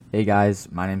Hey guys,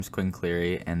 my name is Quinn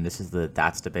Cleary, and this is the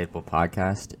That's Debatable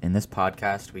podcast. In this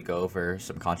podcast, we go over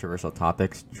some controversial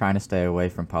topics, trying to stay away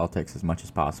from politics as much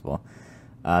as possible.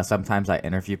 Sometimes I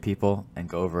interview people and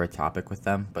go over a topic with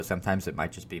them, but sometimes it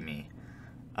might just be me.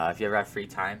 If you ever have free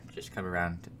time, just come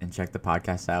around and check the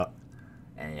podcast out.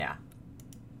 And yeah.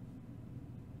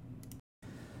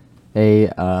 Hey,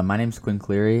 my name's Quinn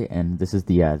Cleary, and this is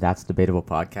the That's Debatable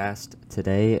podcast.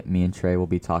 Today, me and Trey will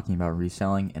be talking about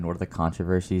reselling and what are the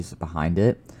controversies behind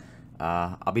it.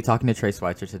 I'll be talking to Trey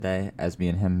Schweitzer today, as me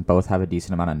and him both have a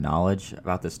decent amount of knowledge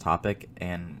about this topic,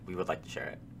 and we would like to share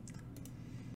it.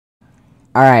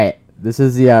 All right, this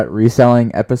is the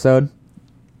reselling episode.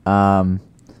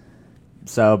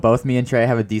 So both me and Trey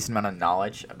have a decent amount of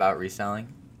knowledge about reselling,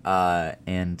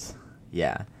 and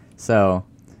yeah. So,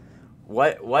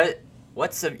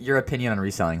 what's your opinion on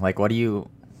reselling? Like, how do you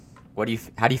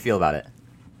feel about it?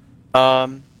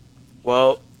 Um,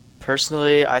 well,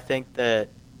 personally, I think that,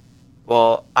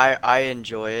 I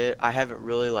enjoy it. I haven't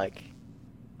really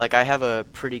I have a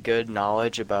pretty good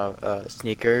knowledge about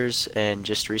sneakers and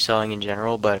just reselling in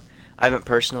general, but I haven't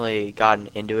personally gotten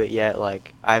into it yet.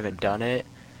 Like, I haven't done it,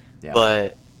 Yeah.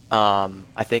 but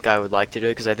I think I would like to do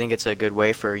it because I think it's a good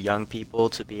way for young people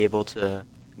to be able to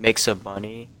make some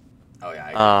money. Oh yeah, I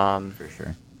agree Um, for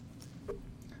sure.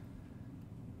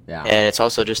 Yeah. and it's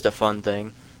also just a fun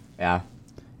thing. Yeah.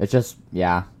 It's just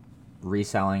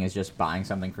reselling is just buying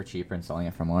something for cheaper and selling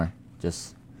it for more.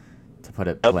 Just to put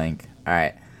it Yep. blank. All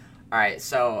right. All right.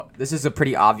 So this is a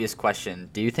pretty obvious question.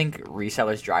 Do you think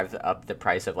resellers drive up the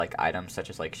price of like items such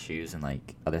as like shoes and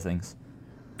like other things?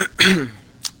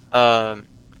 Um,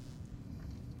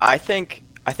 I think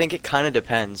it kind of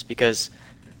depends because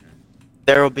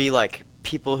there will be like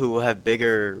people who will have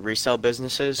bigger resale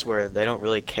businesses where they don't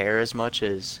really care as much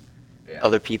as Yeah.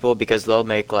 other people because they'll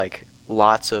make like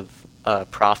lots of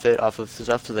profit off of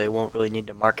stuff, so they won't really need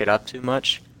to mark it up too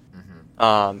much.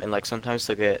 Mm-hmm. And like sometimes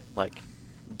they'll get like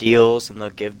deals and they'll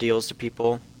give deals to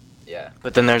people. Yeah.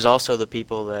 But then there's also the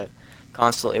people that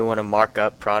constantly want to mark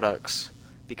up products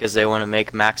because they want to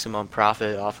make maximum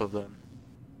profit off of them.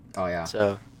 Oh yeah.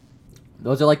 So,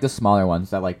 Those are like the smaller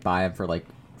ones that like buy them for like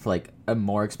a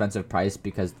more expensive price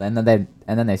because then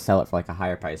they sell it for like a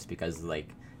higher price because like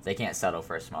they can't settle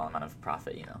for a small amount of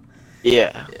profit, you know.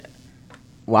 yeah. Yeah.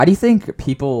 Why do you think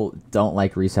people don't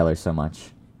like resellers so much?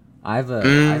 I have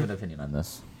an opinion on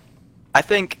this. I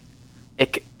think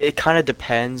it kind of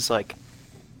depends like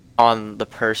on the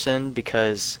person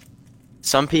because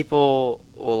some people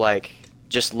will like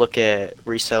just look at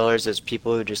resellers as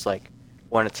people who just like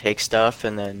want to take stuff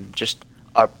and then just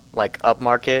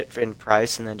upmarket in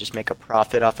price and then just make a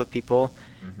profit off of people.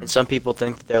 Hmm. And some people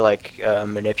think that they're like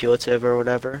manipulative or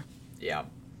whatever. Yeah.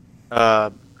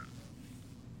 Uh,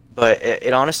 but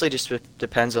it honestly just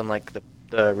depends on like the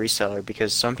reseller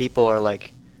because some people are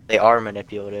like they are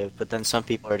manipulative, but then some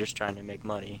people are just trying to make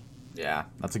money. Yeah,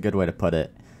 that's a good way to put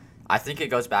it. I think it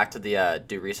goes back to the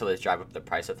do resellers drive up the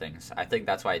price of things. I think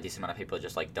that's why a decent amount of people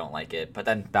just like don't like it. But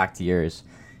then back to yours,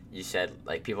 you said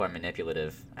like people are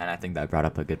manipulative, and I think that brought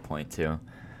up a good point too. All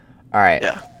right,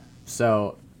 Yeah.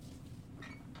 so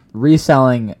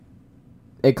reselling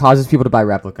it causes people to buy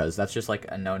replicas. That's just like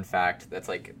a known fact. That's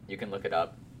like you can look it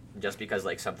up. Just because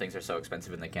like some things are so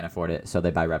expensive and they can't afford it, so they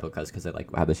buy replicas because they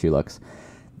like how the shoe looks.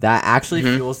 That actually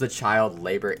Hmm. fuels the child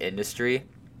labor industry,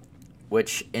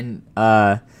 which in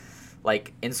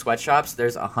sweatshops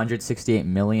there's 168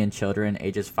 million children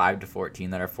ages 5 to 14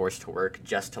 that are forced to work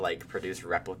just to like produce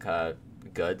replica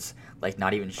goods, like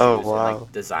not even shoes Oh or wow.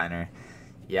 like designer.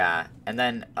 Yeah, and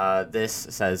then this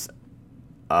says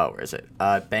where is it?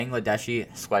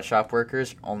 Bangladeshi sweatshop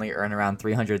workers only earn around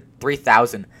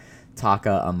 3,000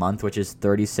 taka a month, which is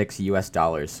 36 US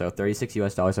dollars. So 36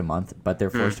 US dollars a month, but they're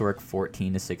Hmm. forced to work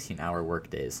 14 to 16-hour work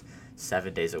days,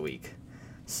 7 days a week.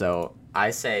 So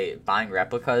I say buying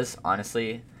replicas,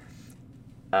 honestly,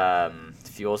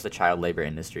 fuels the child labor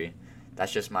industry.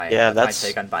 That's just Yeah, my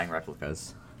take on buying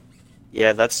replicas.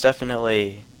 that's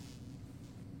definitely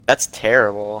that's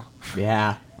terrible.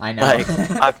 Yeah, I know. Like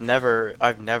I've never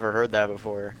heard that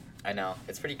before. I know.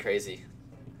 It's pretty crazy.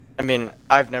 I mean,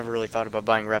 I've never really thought about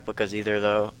buying replicas either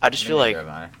though. I just Me feel neither like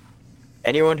have I.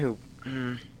 anyone who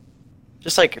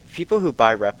just like people who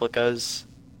buy replicas,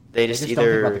 they They just just don't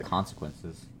think about the either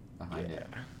consequences behind it,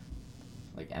 yeah.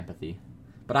 like empathy.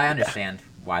 But I Yeah. understand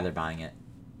why they're buying it.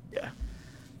 Yeah.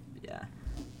 Yeah.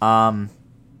 Um,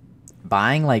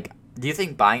 buying like, do you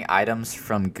think buying items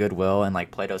from Goodwill and like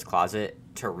Plato's Closet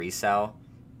to resell,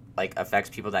 like affects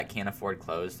people that can't afford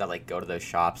clothes that like go to those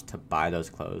shops to buy those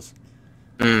clothes?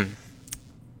 Mm.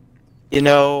 You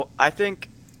know, I think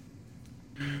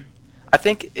I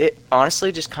think it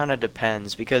honestly just kind of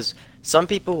depends because some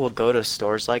people will go to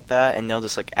stores like that and they'll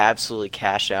just like absolutely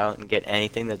cash out and get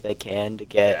anything that they can to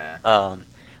get Yeah.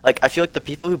 like I feel like the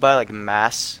people who buy like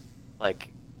mass like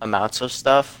amounts of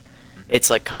stuff, Hmm. it's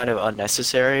like kind of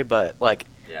unnecessary, but like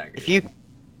Yeah, I if agree. you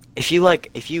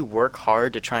if you work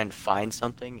hard to try and find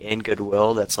something in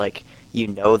Goodwill that's like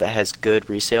that has good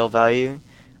resale value,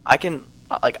 I can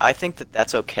like I think that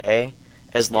that's okay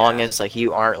as long Yeah. as like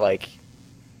you aren't like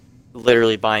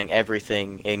literally buying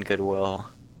everything in Goodwill.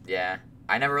 Yeah.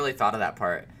 I never really thought of that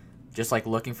part. Just like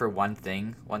looking for one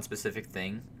thing, one specific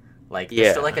thing. Like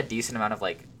there's still like Yeah. a decent amount of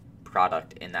like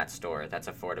product in that store that's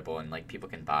affordable and like people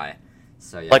can buy.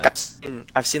 So yeah, Like that's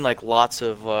I've seen like lots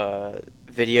of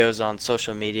videos on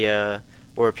social media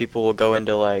where people will go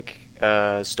into like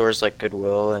stores like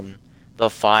Goodwill and they'll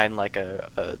find like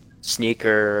a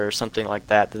sneaker or something like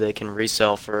that that they can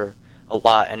resell for a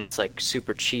lot and it's like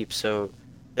super cheap. So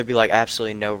there'd be like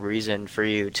absolutely no reason for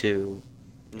you to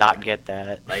not get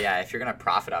that. like yeah, if you're gonna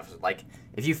profit off like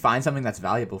if you find something that's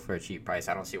valuable for a cheap price,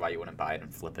 I don't see why you wouldn't buy it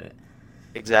and flip it. You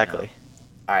know. Exactly.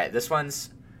 All right, this one's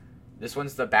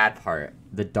the bad part.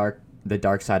 The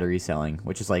dark side of reselling,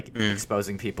 which is like Mm.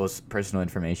 exposing people's personal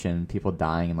information, people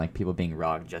dying and like people being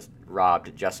robbed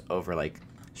just over like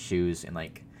shoes and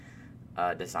like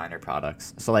designer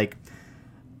products. So like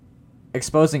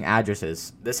exposing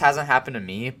addresses. This hasn't happened to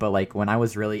me, but like when I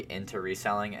was really into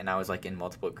reselling and I was like in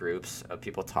multiple groups of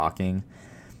people talking,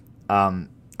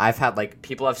 I've had like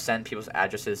people have sent people's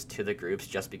addresses to the groups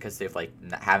just because they've like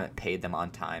haven't paid them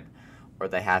on time, or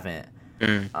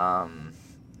Mm. um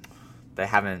they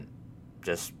haven't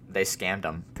just they scammed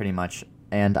them pretty much.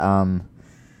 And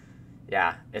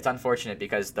yeah, it's unfortunate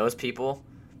because those people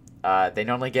they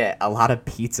normally get a lot of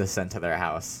pizza sent to their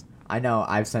house. I know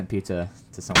I've sent pizza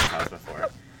to someone's house before.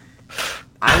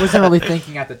 I wasn't really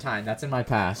thinking at the time. That's in my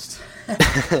past.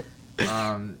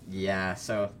 Yeah,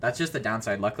 so that's just the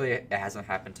downside. Luckily, it hasn't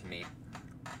happened to me.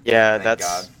 Yeah, Thank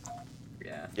God.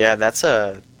 Yeah. yeah, that's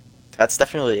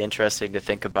definitely interesting to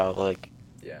think about like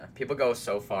Yeah. People go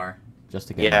so far just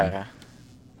to get money. yeah.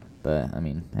 But I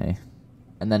mean, hey.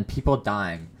 And then people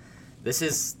dying. This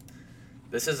is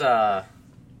this is uh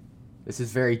this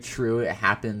is very true. It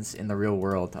happens in the real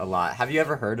world a lot. Have you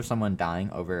ever heard of someone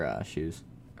dying over shoes,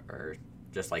 or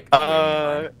just like waiting in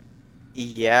Uh, line?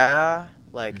 yeah,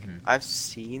 like Mhm. I've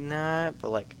seen that, but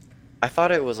like I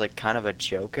thought it was like kind of a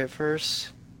joke at first.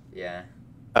 Yeah.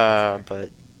 For sure. But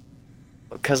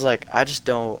because like I just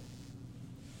don't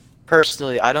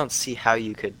personally, I don't see how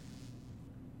you could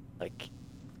like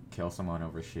Kill someone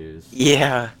over shoes.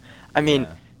 yeah. I mean,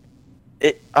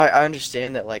 Yeah. I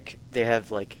understand that like they have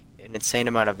like an insane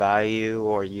amount of value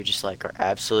or you just like are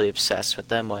absolutely obsessed with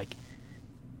them like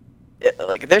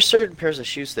there's certain pairs of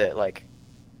shoes that like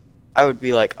I would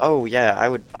be like, "Oh yeah, I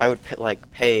would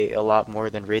like pay a lot more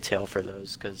than retail for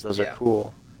those because those are Yeah.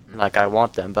 cool." And, Mhm. like I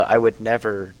want them, but I would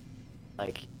never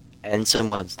like end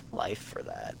someone's life for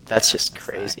that. That's Yeah, just that's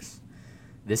crazy. facts.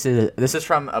 This is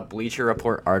from a Bleacher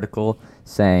Report article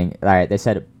saying, all right, they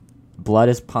said blood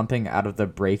is pumping out of the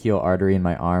brachial artery in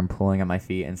my arm, pulling at my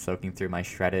feet and soaking through my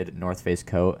shredded North Face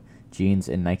coat, jeans,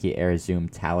 and Nike Air Zoom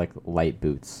Talic light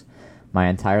boots. My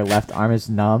entire left arm is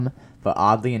numb, but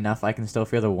oddly enough, I can still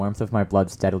feel the warmth of my blood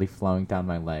steadily flowing down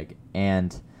my leg.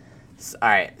 And all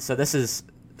right, so this is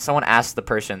someone asked the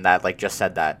person that like just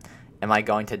said that, "Am I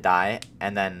going to die?"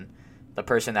 And then the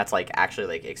person that's like actually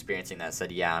like experiencing that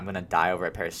said, "Yeah, I'm gonna die over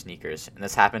a pair of sneakers." And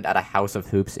this happened at a House of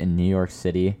Hoops in New York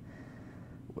City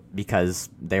because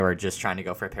they were just trying to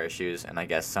go for a pair of shoes, and I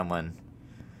guess someone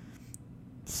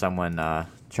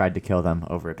tried to kill them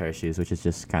over a pair of shoes, which is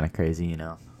just kind of crazy, you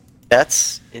know.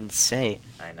 That's insane.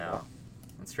 I know.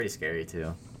 It's pretty scary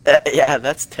too. Yeah,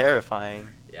 that's terrifying.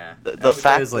 Yeah. The Everybody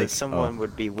fact was like, that someone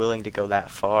would be willing to go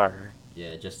that far.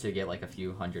 yeah, just to get like a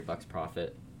few $100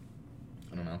 profit.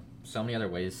 I don't know. So many other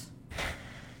ways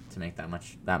to make that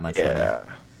much money. Yeah.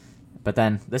 But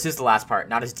then this is the last part,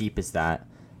 not as deep as that.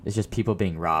 It's just people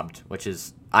being robbed, which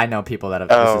is I know people that have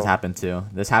this has Oh. happened to.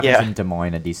 This happens Yeah. in Des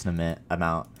Moines a decent amount.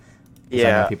 'Cause I know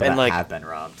Yeah, people and that like have been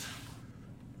robbed.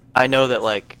 I know that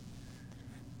like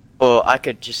well, I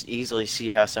could just easily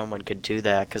see how someone could do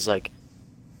that because like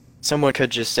someone could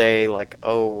just say like,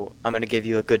 "Oh, I'm gonna give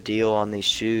you a good deal on these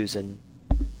shoes," and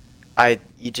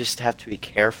you just have to be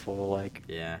careful, like,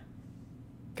 Yeah.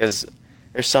 because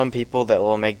there's some people that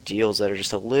will make deals that are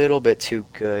just a little bit too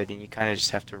good, and you kind of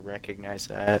just have to recognize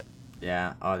that.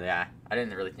 Yeah. Oh yeah. I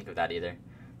didn't really think of that either.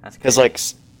 That's Because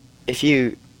crazy.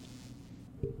 like,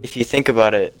 if you think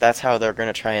about it, that's how they're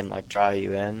gonna try and like draw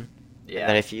you in. And then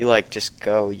Yeah. if you like just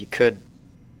go, you could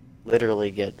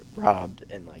literally get robbed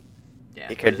and like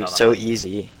Yeah, it could lose be all the so money.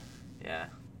 easy. Yeah,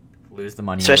 lose the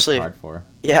money Especially, you worked hard for.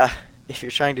 yeah, if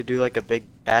you're trying to do like a big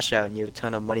cash out and you have a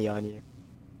ton of money on you.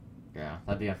 Yeah,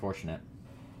 that'd be unfortunate.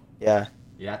 Yeah.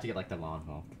 You'd have to get like the law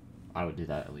involved. I would do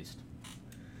that at least.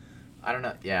 I don't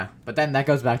know. Yeah, but then that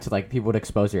goes back to like people would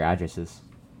expose your addresses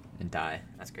and die.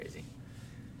 That's crazy.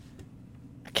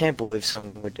 I can't believe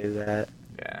someone would do that.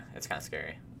 Yeah, it's kind of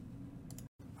scary.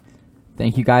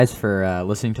 Thank you guys for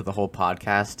listening to the whole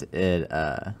podcast.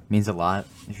 It means a lot.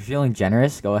 If you're feeling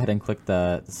generous, go ahead and click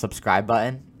the subscribe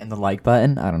button and the like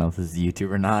button. I don't know if this is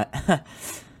YouTube or not.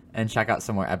 And check out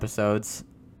some more episodes.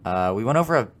 We went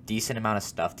over a decent amount of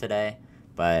stuff today,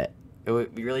 but we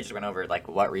really just went over like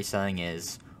what reselling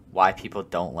is, why people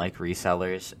don't like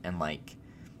resellers, and like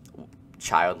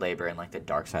child labor and like the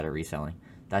dark side of reselling.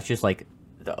 That's just like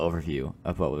the overview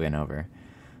of what we went over.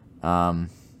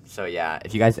 So yeah,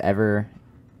 if you guys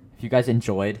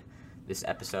enjoyed this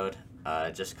episode,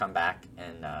 just come back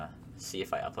and see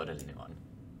if I uploaded a new one.